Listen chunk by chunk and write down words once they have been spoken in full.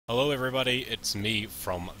Hello everybody, it's me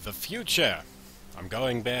from the future. I'm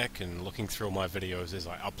going back and looking through my videos as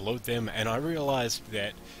I upload them, and I realized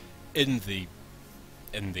that in the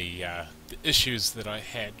issues that I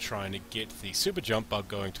had trying to get the super jump bug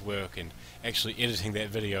going to work and actually editing that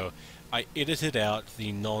video, I edited out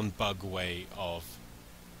the non-bug way of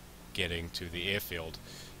getting to the airfield.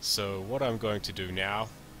 So what I'm going to do now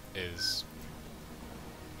is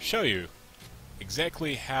show you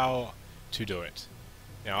exactly how to do it.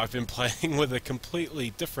 Now, I've been playing with a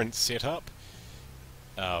completely different setup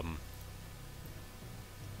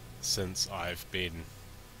since I'm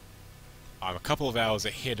a couple of hours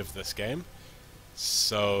ahead of this game,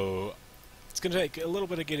 so it's going to take a little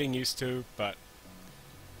bit of getting used to, and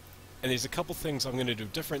there's a couple things I'm going to do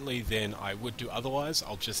differently than I would do otherwise.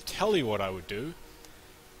 I'll just tell you what I would do,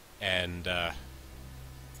 and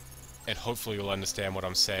hopefully you'll understand what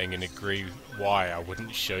I'm saying and agree why I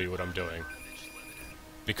wouldn't show you what I'm doing.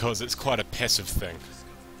 Because it's quite a passive thing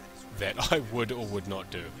that I would or would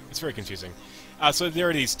not do. It's very confusing. So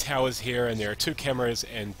there are these towers here, and there are two cameras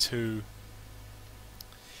and two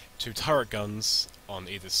turret guns on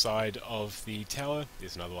either side of the tower.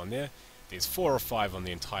 There's another one there. There's 4 or 5 on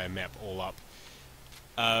the entire map, all up.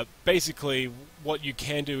 Basically, what you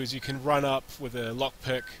can do is you can run up with a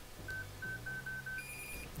lockpick.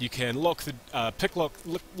 You can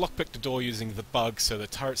lockpick the door using the bug so the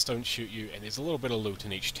turrets don't shoot you, and there's a little bit of loot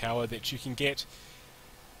in each tower that you can get.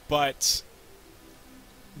 But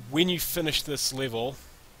when you finish this level,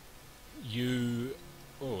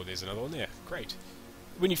 oh, there's another one there. Great.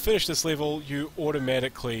 When you finish this level, you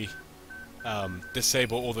automatically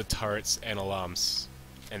disable all the turrets and alarms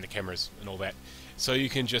and the cameras and all that. So you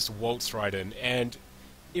can just waltz right in, and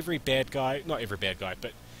every bad guy, not every bad guy,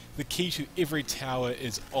 but the key to every tower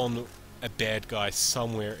is on a bad guy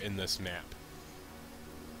somewhere in this map.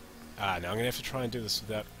 Now I'm going to have to try and do this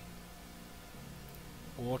without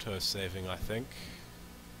auto-saving, I think.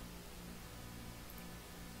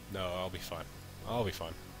 No, I'll be fine. I'll be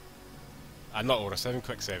fine. Not auto-saving,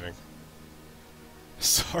 quick-saving.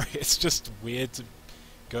 Sorry, it's just weird to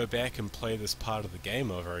go back and play this part of the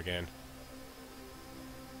game over again.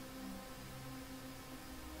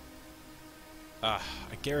 I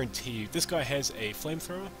guarantee you, this guy has a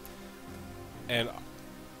flamethrower, and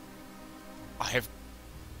I have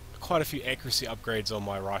quite a few accuracy upgrades on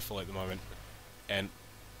my rifle at the moment, and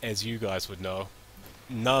as you guys would know,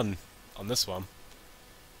 none on this one,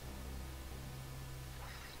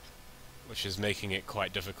 which is making it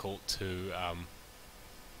quite difficult to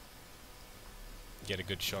get a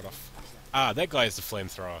good shot off. That guy is the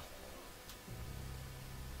flamethrower.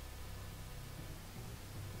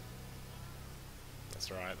 That's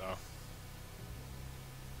right, though.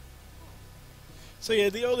 So yeah,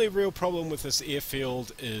 the only real problem with this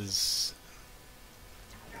airfield is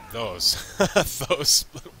those those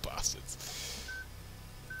little bastards.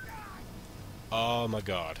 Oh my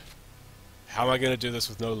god. How am I going to do this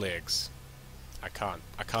with no legs? I can't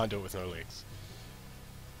do it with no legs.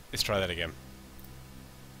 Let's try that again.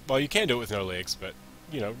 Well, you can do it with no legs, but,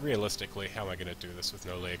 you know, realistically, how am I going to do this with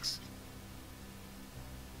no legs?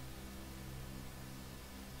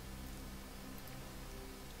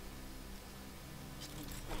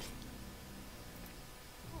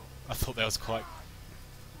 I thought that was quite...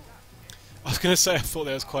 I was going to say I thought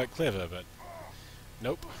that was quite clever, but...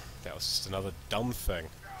 Nope. That was just another dumb thing.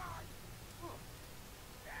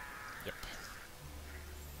 Yep.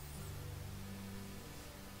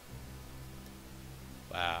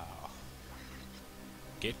 Wow.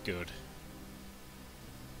 Get good.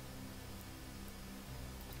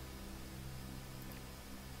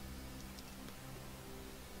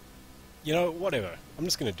 You know, whatever. I'm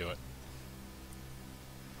just going to do it.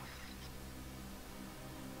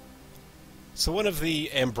 So one of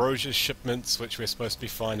the ambrosia shipments which we're supposed to be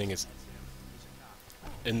finding is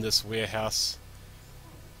in this warehouse.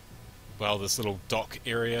 Well, this little dock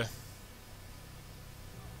area.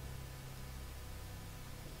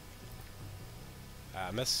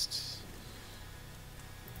 Missed.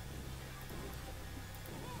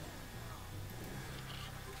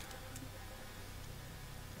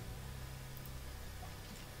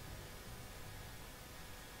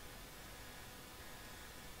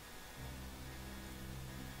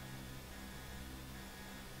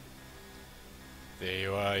 There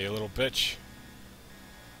you are, you little bitch.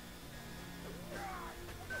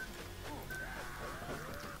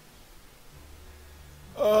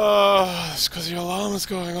 Oh, it's because your alarm is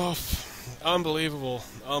going off. Unbelievable,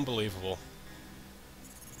 unbelievable.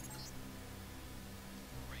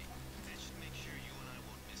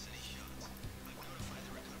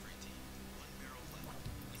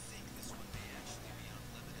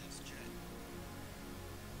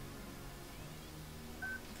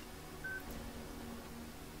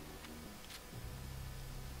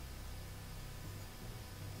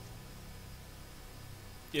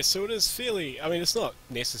 Yeah, so it is fairly... I mean, it's not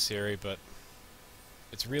necessary, but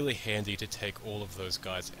it's really handy to take all of those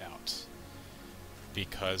guys out,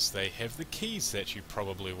 because they have the keys that you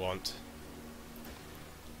probably want.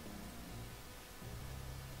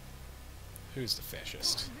 Who's the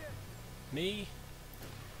fascist? Me?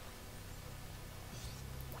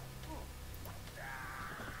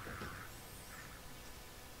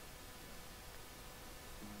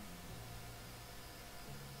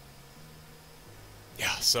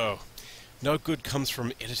 Yeah, so, no good comes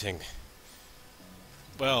from editing.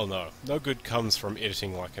 Well, no good comes from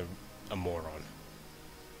editing like a moron.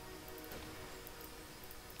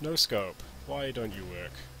 No scope. Why don't you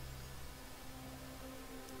work?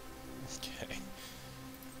 Okay.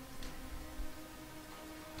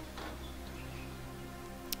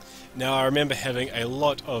 Now I remember having a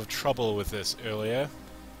lot of trouble with this earlier,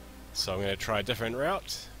 so I'm going to try a different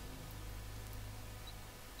route.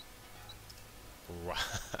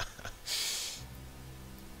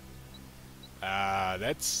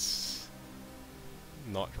 That's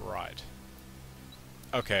not right.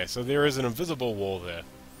 Okay, so there is an invisible wall there.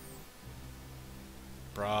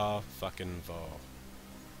 Bra fucking vo.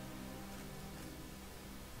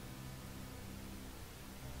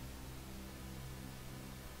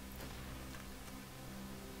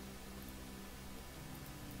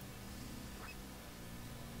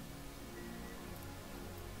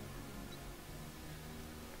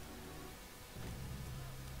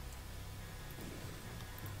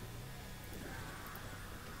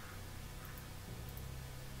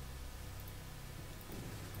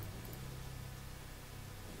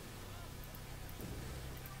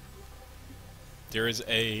 There is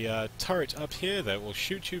a turret up here that will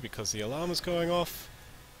shoot you because the alarm is going off.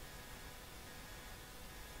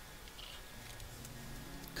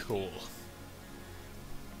 Cool.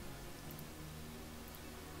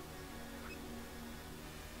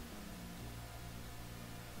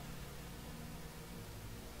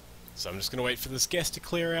 So I'm just going to wait for this gas to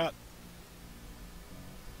clear out.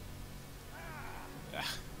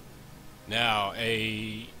 Now,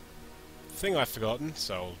 a thing I've forgotten,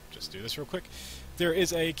 so I'll just do this real quick. There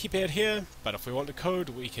is a keypad here, but if we want to code,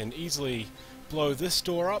 we can easily blow this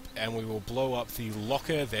door up, and we will blow up the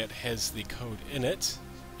locker that has the code in it,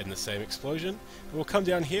 in the same explosion. And we'll come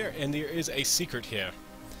down here, and there is a secret here.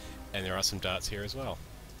 And there are some darts here as well,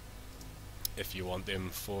 if you want them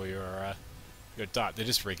for your dart. They're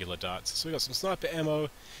just regular darts. So we got some sniper ammo,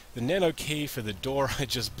 the nano key for the door I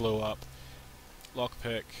just blew up,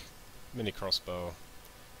 lockpick, mini crossbow,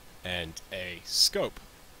 and a scope.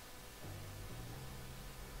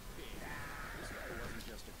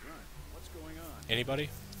 Anybody?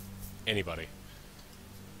 Anybody?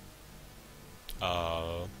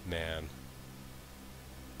 Oh man.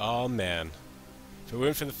 Oh man. If it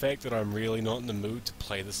weren't for the fact that I'm really not in the mood to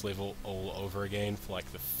play this level all over again for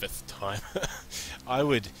like the 5th time, I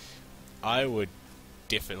would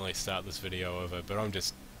definitely start this video over, but I'm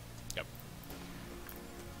just... Yep.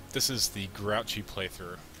 This is the grouchy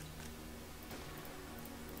playthrough.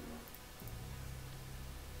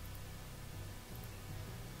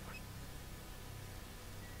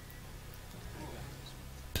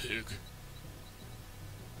 Pig.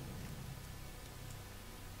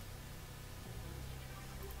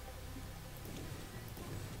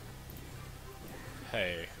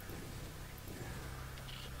 Hey.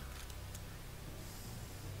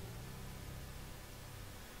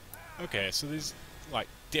 Okay, so there's like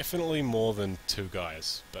definitely more than 2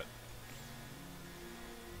 guys, but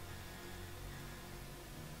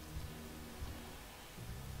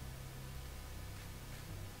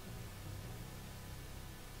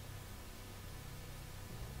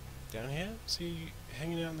down here? Is he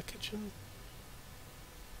hanging out in the kitchen?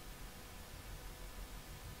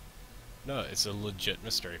 No, it's a legit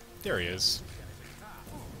mystery. There he is.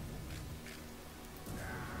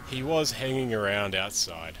 He was hanging around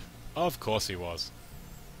outside. Of course he was.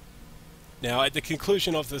 Now, at the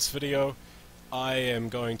conclusion of this video, I am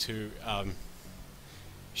going to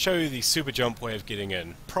show you the super jump way of getting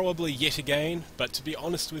in. Probably yet again, but to be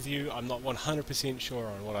honest with you, I'm not 100% sure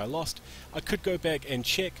on what I lost. I could go back and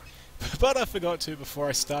check, but I forgot to before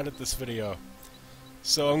I started this video.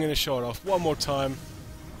 So I'm going to show it off one more time,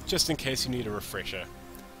 just in case you need a refresher.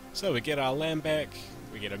 So we get our lamb back,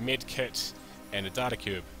 we get a med kit, and a data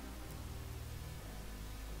cube.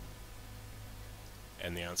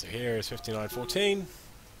 And the answer here is 5914.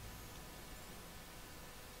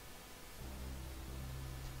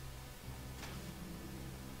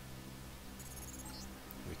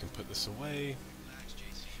 We can put this away.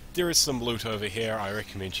 There is some loot over here. I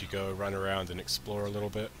recommend you go run around and explore a little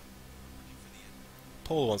bit.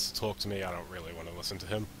 Paul wants to talk to me, I don't really want to listen to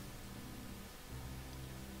him.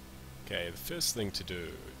 Okay, the first thing to do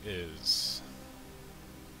is...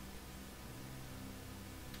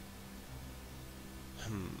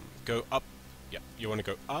 go up. Yep, you want to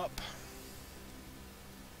go up.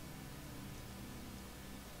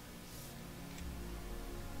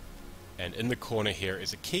 And in the corner here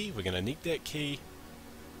is a key. We're going to need that key.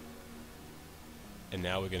 And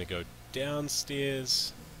now we're going to go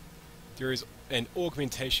downstairs. There is an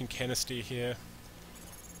augmentation canister here.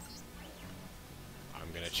 I'm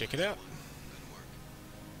going to check it out.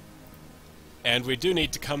 And we do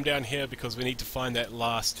need to come down here because we need to find that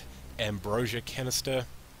last ambrosia canister.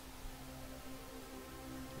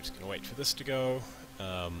 I'm just going to wait for this to go.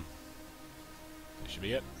 That should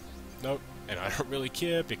be it. Nope. And I don't really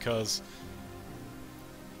care because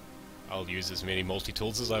I'll use as many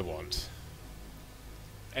multi-tools as I want.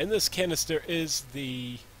 And this canister is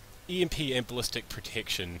the EMP and ballistic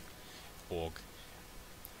protection AUG.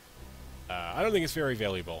 I don't think it's very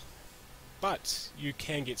valuable, but you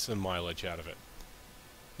can get some mileage out of it.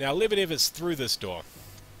 Now Lebedev is through this door.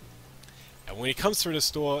 And when he comes through this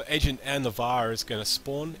door, Agent Navarre is going to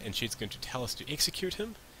spawn and she's going to tell us to execute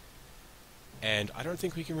him. And I don't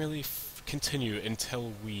think we can really continue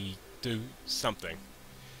until we do something.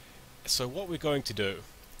 So what we're going to do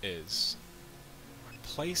is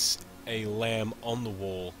place a lamb on the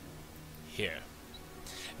wall here.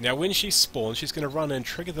 Now when she spawns, she's going to run and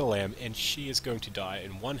trigger the lamb and she is going to die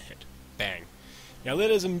in one hit. Bang. Now that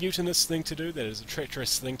is a mutinous thing to do, that is a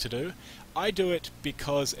treacherous thing to do. I do it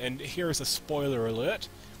because, and here is a spoiler alert,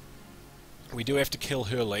 we do have to kill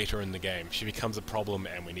her later in the game. She becomes a problem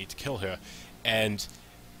and we need to kill her. And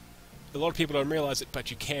a lot of people don't realize it, but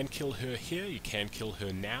you can kill her here, you can kill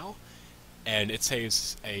her now, and it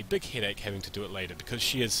saves a big headache having to do it later, because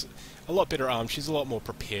she is a lot better armed, she's a lot more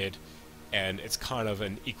prepared, and it's kind of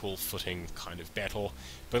an equal footing kind of battle.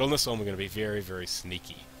 But on this one we're going to be very, very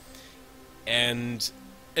sneaky. And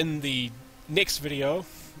in the next video,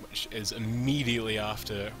 which is immediately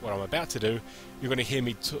after what I'm about to do, you're going to hear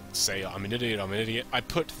me say, I'm an idiot, I'm an idiot. I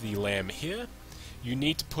put the lamb here. You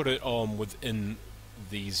need to put it on within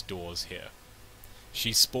these doors here.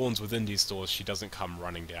 She spawns within these doors, she doesn't come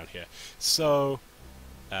running down here. So,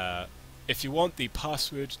 if you want the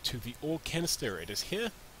password to the AUG canister, it is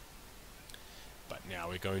here. But now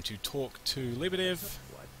we're going to talk to Lebedev.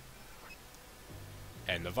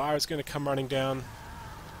 And Navarre is going to come running down.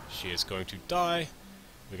 She is going to die.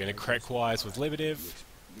 We're going to crack wires with Lebedev.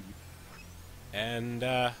 And,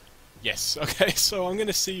 yes, okay, so I'm going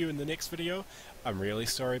to see you in the next video. I'm really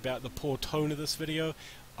sorry about the poor tone of this video.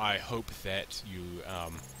 I hope that you,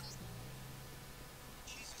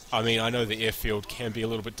 I mean, I know the airfield can be a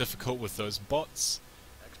little bit difficult with those bots.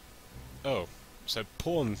 Oh, so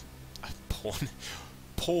Paul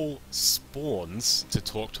spawns to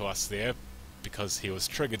talk to us there, because he was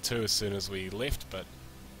triggered too as soon as we left, but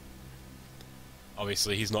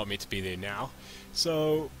obviously he's not meant to be there now.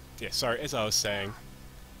 So, yeah, sorry, as I was saying,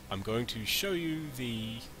 I'm going to show you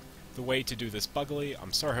the way to do this buggily.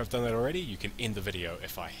 I'm sorry I've done that already. You can end the video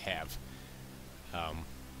if I have.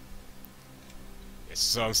 Yes,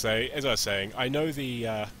 so as I was saying, I know the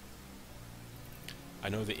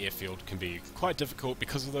airfield can be quite difficult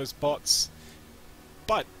because of those bots,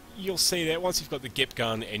 but you'll see that once you've got the GEP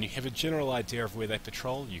gun and you have a general idea of where they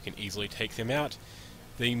patrol, you can easily take them out.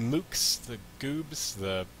 The mooks, the goobs,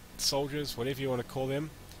 the soldiers, whatever you want to call them,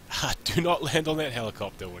 do not land on that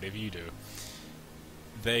helicopter, whatever you do.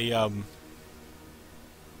 They, you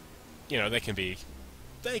know, they can be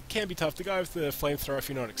tough. The guy with the flamethrower, if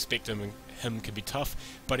you're not expecting him, can be tough,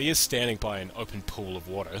 but he is standing by an open pool of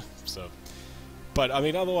water, so... But, I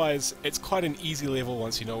mean, otherwise, it's quite an easy level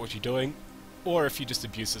once you know what you're doing, or if you just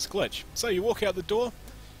abuse this glitch. So you walk out the door,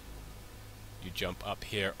 you jump up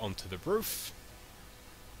here onto the roof,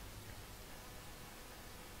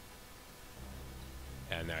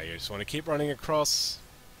 and now you just want to keep running across,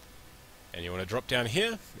 and you want to drop down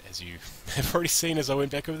here. As you have already seen as I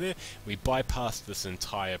went back over there, we bypassed this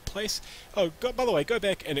entire place. Oh, by the way, go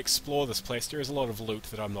back and explore this place. There is a lot of loot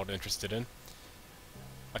that I'm not interested in.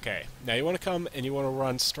 Okay, now you want to come and you want to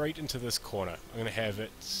run straight into this corner. I'm going to have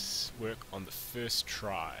it work on the first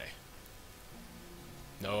try.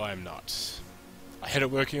 No, I'm not. I had it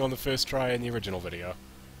working on the first try in the original video.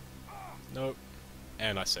 Nope.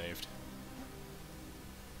 And I saved.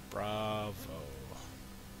 Bravo.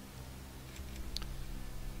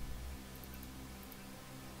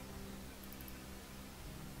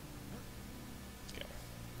 Okay.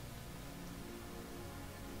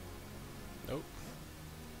 Nope.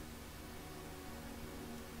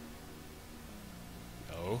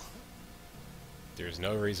 No. There's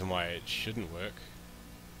no reason why it shouldn't work.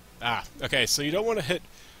 Ah, okay, so you don't want to hit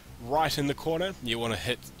right in the corner, you want to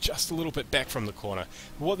hit just a little bit back from the corner.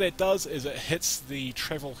 What that does is it hits the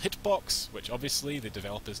travel hitbox, which obviously the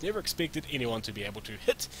developers never expected anyone to be able to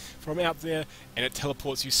hit from out there, and it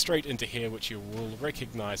teleports you straight into here, which you will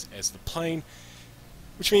recognize as the plane,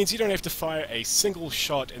 which means you don't have to fire a single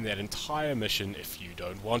shot in that entire mission if you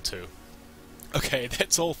don't want to. Okay,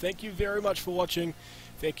 that's all. Thank you very much for watching.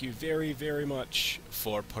 Thank you very, very much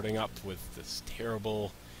for putting up with this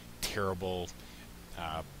terrible, terrible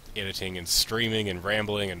editing and streaming and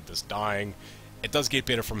rambling and just dying. It does get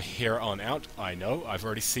better from here on out, I know. I've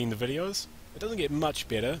already seen the videos. It doesn't get much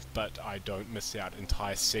better, but I don't miss out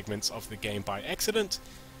entire segments of the game by accident.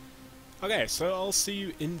 Okay, so I'll see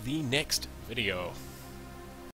you in the next video.